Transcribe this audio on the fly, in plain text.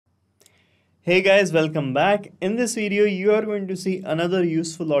Hey guys, welcome back. In this video, you are going to see another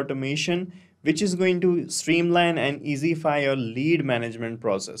useful automation which is going to streamline and easify your lead management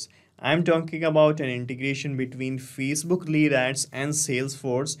process. I'm talking about an integration between Facebook lead ads and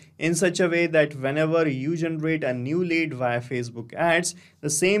Salesforce in such a way that whenever you generate a new lead via Facebook ads,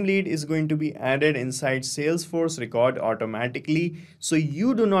 the same lead is going to be added inside Salesforce record automatically, so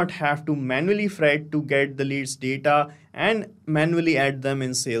you do not have to manually fret to get the leads data and manually add them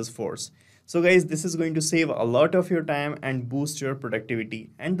in Salesforce. So guys, this is going to save a lot of your time and boost your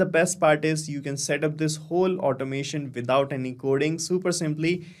productivity. And the best part is you can set up this whole automation without any coding super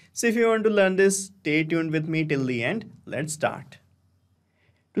simply. So if you want to learn this, stay tuned with me till the end. Let's start.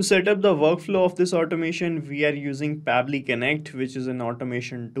 To set up the workflow of this automation, we are using Pabbly Connect, which is an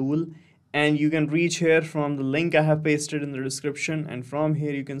automation tool. And you can reach here from the link I have pasted in the description, and from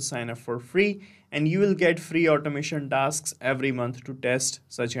here you can sign up for free and you will get free automation tasks every month to test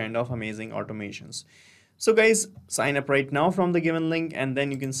such kind of amazing automations. So guys, sign up right now from the given link and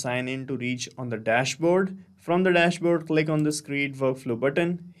then you can sign in to reach on the dashboard. From the dashboard, click on this create workflow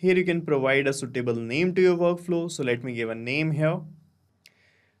button. Here you can provide a suitable name to your workflow. So let me give a name here.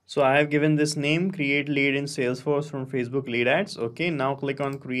 So I have given this name, create lead in Salesforce from Facebook lead ads. Okay, now click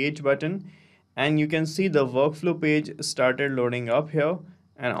on create button and you can see the workflow page started loading up here.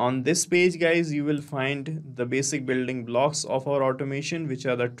 And on this page guys, you will find the basic building blocks of our automation, which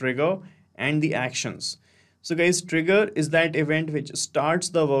are the trigger and the actions. So guys, trigger is that event which starts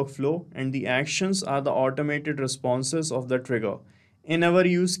the workflow and the actions are the automated responses of the trigger. In our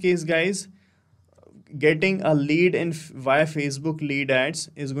use case guys, getting a lead in via Facebook lead ads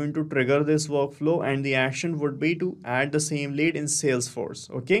is going to trigger this workflow and the action would be to add the same lead in Salesforce.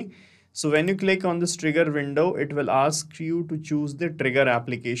 Okay, so when you click on this trigger window, it will ask you to choose the trigger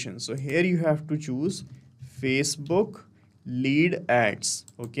application. So here you have to choose Facebook lead ads.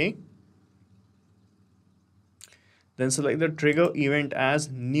 Okay, then select the trigger event as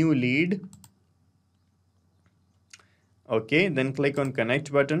new lead. Okay, then click on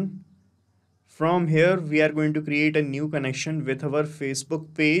connect button. From here, we are going to create a new connection with our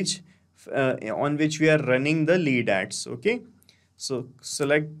Facebook page on which we are running the lead ads. Okay, so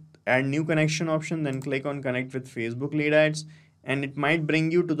select add new connection option, then click on connect with Facebook lead ads, and it might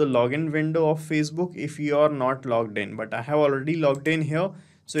bring you to the login window of Facebook if you are not logged in. But I have already logged in here,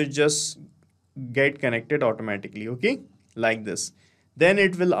 so it just get connected automatically. Okay, like this. Then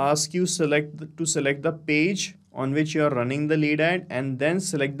it will ask you select the page on which you are running the lead ad and then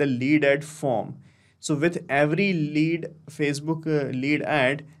select the lead ad form. So with every lead Facebook lead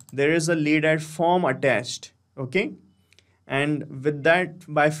ad, there is a lead ad form attached. Okay, and with that,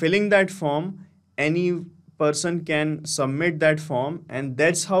 by filling that form, any person can submit that form and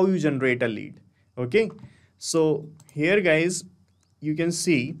that's how you generate a lead. Okay, so here guys, you can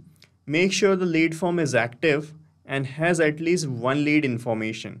see, make sure the lead form is active and has at least one lead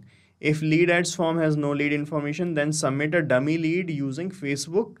information. If lead ads form has no lead information, then submit a dummy lead using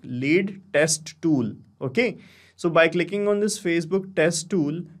Facebook lead test tool. Okay, so by clicking on this Facebook test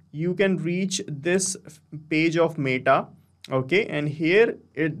tool, you can reach this page of Meta. Okay, and here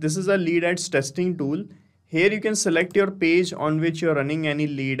this is a lead ads testing tool. Here you can select your page on which you're running any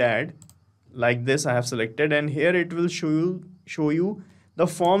lead ad. Like this I have selected, and here it will show you the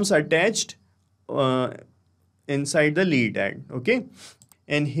forms attached inside the lead ad. Okay,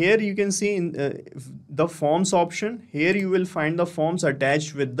 and here you can see in the forms option, here you will find the forms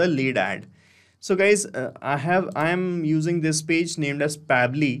attached with the lead ad. So guys, I am using this page named as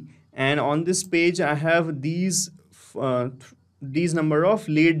Pabbly, and on this page I have these number of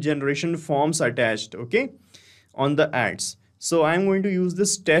lead generation forms attached. Okay, on the ads. So I'm going to use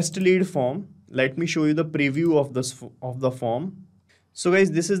this test lead form. Let me show you the preview of the form. So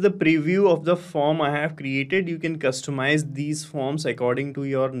guys, this is the preview of the form I have created. You can customize these forms according to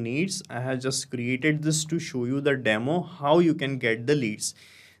your needs. I have just created this to show you the demo how you can get the leads.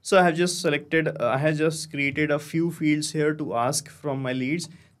 So I have just created a few fields here to ask from my leads.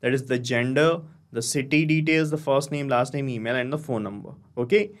 That is the gender, the city details, the first name, last name, email, and the phone number.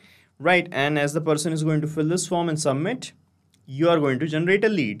 Okay, right. And as the person is going to fill this form and submit, you are going to generate a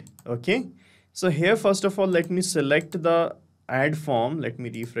lead. Okay, so here first of all, let me select the add form. Let me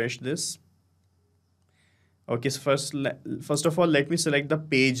refresh this. Okay, so first of all, let me select the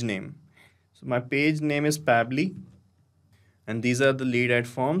page name. So my page name is Pabbly, and these are the lead ad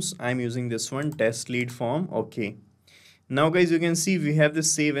forms. I'm using this one, test lead form. Okay, now guys, you can see we have the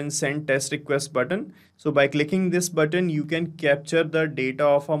save and send test request button. So by clicking this button, you can capture the data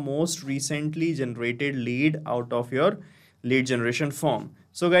of a most recently generated lead out of your lead generation form.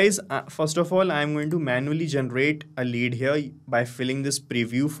 So guys, first of all, I'm going to manually generate a lead here by filling this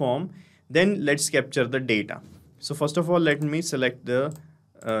preview form. Then let's capture the data. So first of all, let me select the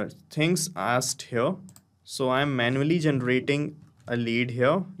things asked here. So I'm manually generating a lead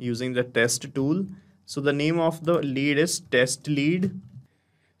here using the test tool. So the name of the lead is test lead.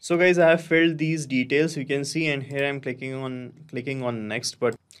 So guys, I have filled these details, you can see, and here I'm clicking on next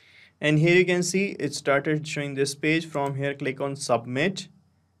button. And here you can see it started showing this page. From here, click on submit.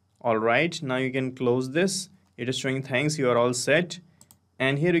 All right, now you can close this. It is showing thanks, you are all set.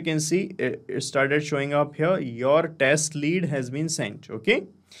 And here you can see it started showing up here, your test lead has been sent. Okay,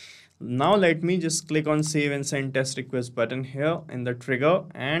 now let me just click on save and send test request button here in the trigger,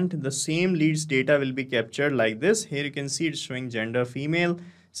 and the same leads data will be captured like this. Here you can see it's showing gender female,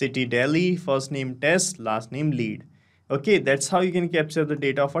 city Delhi, first name test, last name lead. Okay, that's how you can capture the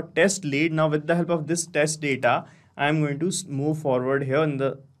data of a test lead. Now with the help of this test data, I'm going to move forward here in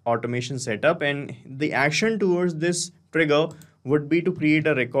the automation setup, and the action towards this trigger would be to create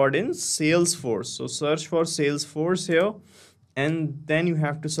a record in Salesforce. So search for Salesforce here, and then you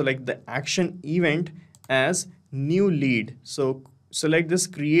have to select the action event as new lead. So select this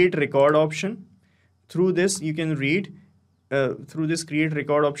create record option. Through this you can read through this create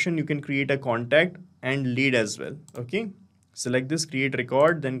record option you can create a contact and lead as well. Okay, select this create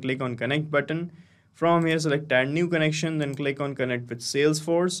record, then click on connect button. From here select add new connection, then click on connect with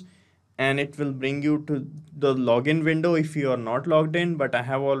Salesforce, and it will bring you to the login window if you are not logged in, but I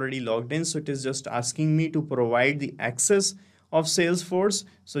have already logged in, so it is just asking me to provide the access of Salesforce.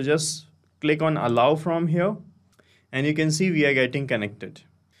 So just click on allow from here, and you can see we are getting connected.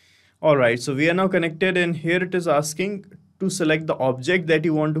 All right, so we are now connected, and here it is asking to select the object that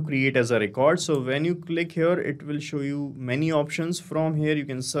you want to create as a record. So when you click here, it will show you many options. From here you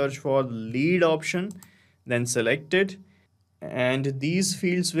can search for lead option, then select it, and these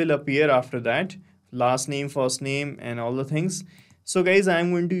fields will appear after that, last name, first name, and all the things. So guys,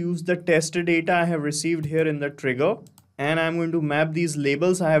 I'm going to use the test data I have received here in the trigger, and I'm going to map these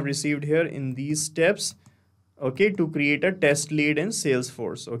labels I have received here in these steps, okay, to create a test lead in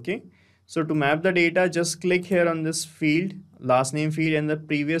Salesforce. Okay, so to map the data, just click here on this field, last name field, and the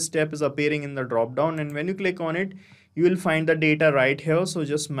previous step is appearing in the drop down, and when you click on it, you will find the data right here. So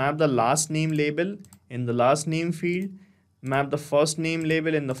just map the last name label in the last name field, map the first name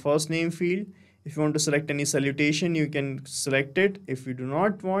label in the first name field. If you want to select any salutation, you can select it. If you do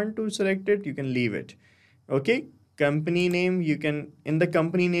not want to select it, you can leave it. Okay, company name, you can, in the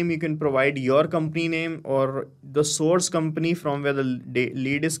company name you can provide your company name or the source company from where the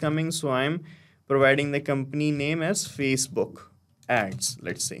lead is coming. So I'm providing the company name as Facebook ads,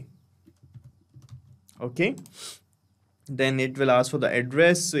 let's say. Okay, then it will ask for the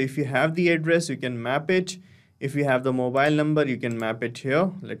address. So if you have the address, you can map it. If you have the mobile number, you can map it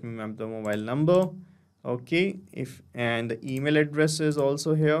here. Let me map the mobile number. Okay, and the email address is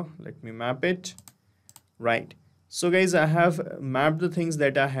also here. Let me map it. Right, so guys, I have mapped the things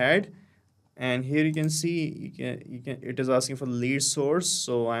that I had, and here you can see it is asking for the lead source.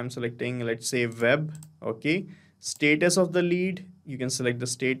 So I'm selecting, let's say, web. Okay, status of the lead, you can select the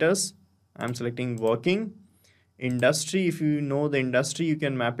status. I'm selecting working. Industry, if you know the industry, you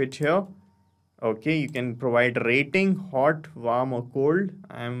can map it here. Okay, you can provide rating, hot, warm, or cold.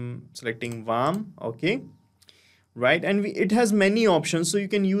 I'm selecting warm. Okay, right, and it has many options, so you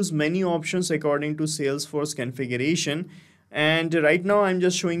can use many options according to Salesforce configuration. And right now I'm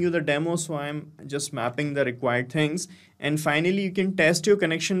just showing you the demo, so I'm just mapping the required things. And finally, you can test your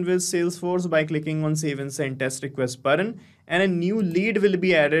connection with Salesforce by clicking on save and send test request button, and a new lead will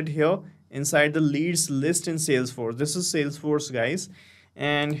be added here inside the leads list in Salesforce. This is Salesforce, guys,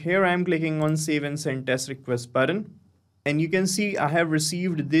 and here I'm clicking on save and send test request button, and you can see I have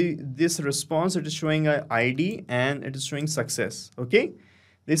received this response. It is showing a ID and it is showing success. Okay,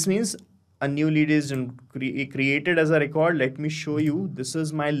 this means a new lead is created as a record. Let me show you. This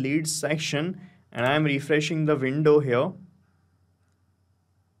is my lead section, and I'm refreshing the window here,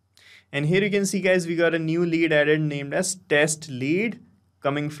 and here you can see, guys, we got a new lead added named as test lead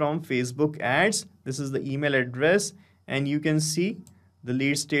coming from Facebook ads. This is the email address, and you can see the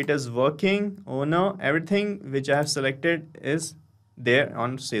lead status, working, owner, everything which I have selected is there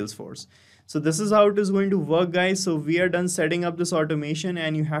on Salesforce. So this is how it is going to work, guys. So we are done setting up this automation,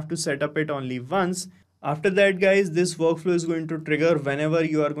 and you have to set up it only once. After that, guys, this workflow is going to trigger whenever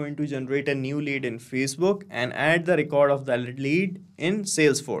you are going to generate a new lead in Facebook and add the record of that lead in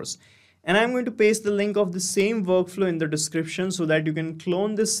Salesforce. And I'm going to paste the link of the same workflow in the description so that you can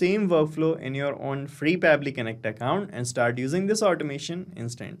clone the same workflow in your own free Pabbly Connect account and start using this automation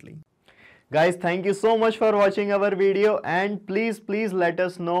instantly. Guys, thank you so much for watching our video, and please let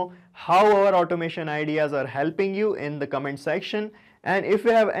us know how our automation ideas are helping you in the comment section. And if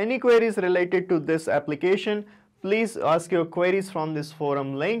you have any queries related to this application, please ask your queries from this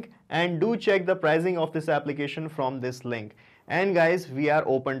forum link, and do check the pricing of this application from this link. And guys, we are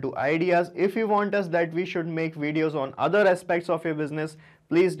open to ideas. If you want us that we should make videos on other aspects of your business,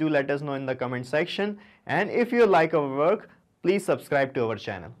 please do let us know in the comment section. And if you like our work, please subscribe to our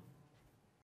channel.